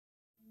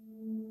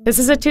This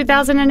is a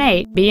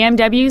 2008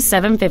 BMW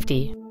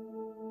 750.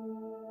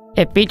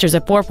 It features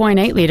a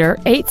 4.8-liter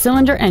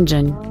 8-cylinder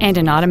engine and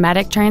an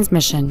automatic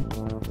transmission.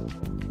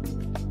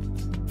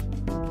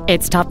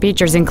 Its top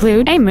features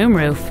include a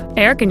moonroof,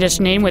 air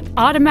conditioning with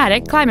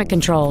automatic climate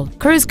control,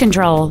 cruise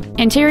control,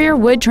 interior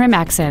wood trim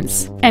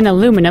accents, an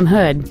aluminum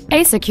hood,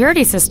 a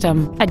security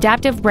system,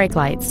 adaptive brake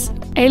lights,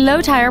 a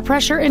low tire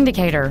pressure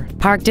indicator,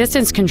 park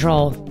distance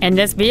control, and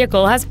this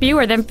vehicle has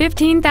fewer than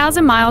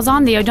 15,000 miles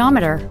on the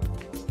odometer.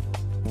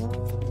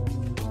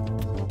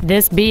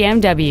 This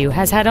BMW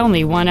has had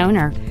only one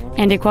owner,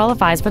 and it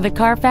qualifies for the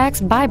Carfax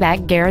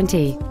buyback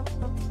guarantee.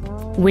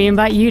 We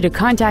invite you to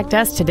contact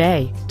us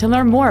today to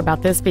learn more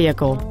about this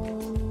vehicle.